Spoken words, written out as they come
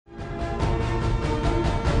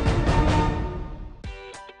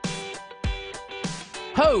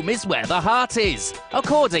Home is where the heart is,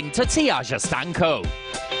 according to Tjasa Stanko.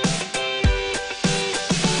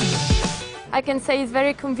 I can say it's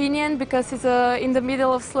very convenient because it's in the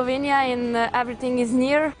middle of Slovenia and everything is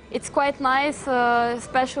near. It's quite nice,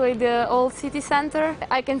 especially the old city center.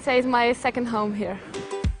 I can say it's my second home here.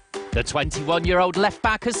 The 21-year-old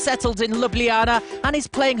left-back has settled in Ljubljana and is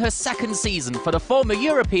playing her second season for the former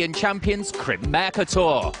European champions Krim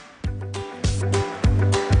Mercator.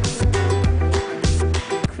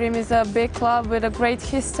 Krim is a big club with a great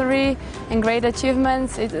history and great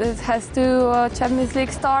achievements. It has two Champions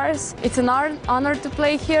League stars. It's an honor to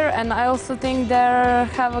play here, and I also think they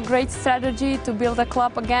have a great strategy to build a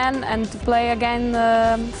club again and to play again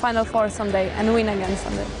Final Four someday and win again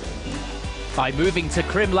someday. By moving to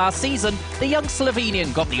Krim last season, the young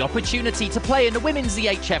Slovenian got the opportunity to play in the Women's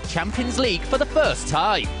EHF Champions League for the first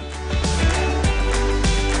time.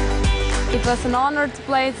 It was an honor to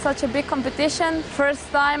play at such a big competition. First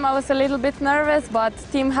time I was a little bit nervous, but the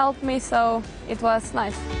team helped me, so it was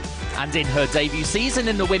nice. And in her debut season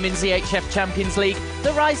in the Women's EHF Champions League,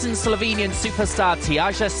 the rising Slovenian superstar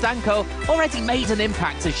Tjasa Stanko already made an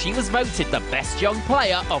impact as she was voted the best young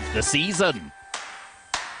player of the season.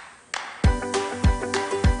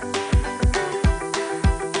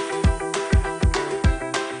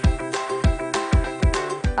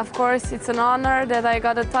 Of course, it's an honor that I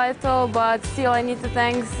got a title, but still I need to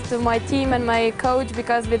thank to my team and my coach,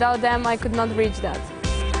 because without them I could not reach that.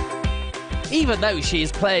 Even though she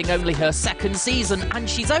is playing only her second season and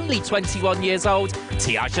she's only 21 years old,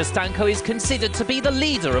 Tjasa Stanko is considered to be the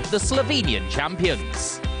leader of the Slovenian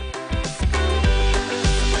champions.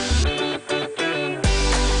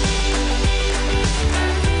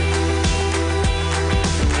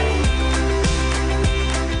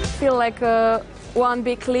 I feel like one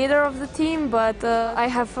big leader of the team, but I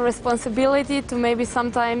have a responsibility to maybe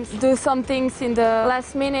sometimes do some things in the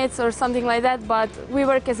last minutes or something like that, but we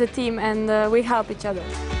work as a team and we help each other.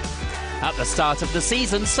 At the start of the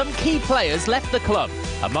season, some key players left the club,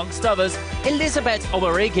 amongst others Elizabeth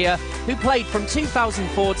Oberigia, who played from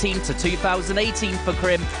 2014 to 2018 for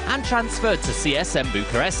Krim and transferred to CSM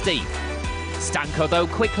Bucuresti. Stanko, though,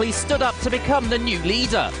 quickly stood up to become the new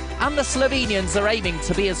leader, and the Slovenians are aiming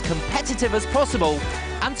to be as competitive as possible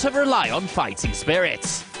and to rely on fighting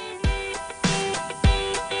spirits.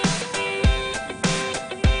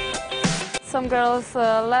 Some girls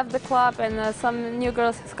left the club and some new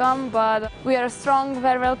girls have come, but we are a strong,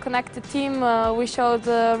 very well connected team. We showed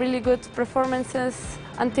really good performances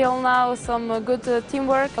until now, some good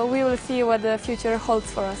teamwork. We will see what the future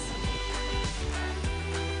holds for us.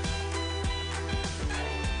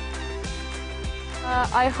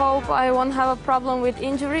 I hope I won't have a problem with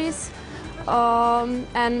injuries,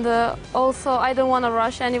 and also I don't want to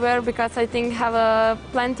rush anywhere because I think I have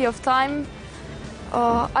plenty of time.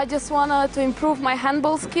 I just want to improve my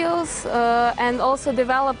handball skills and also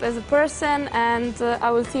develop as a person, and I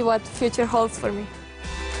will see what the future holds for me.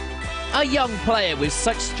 A young player with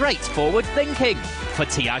such straightforward thinking. For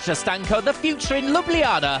Tjasa Stanko, the future in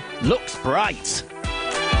Ljubljana looks bright.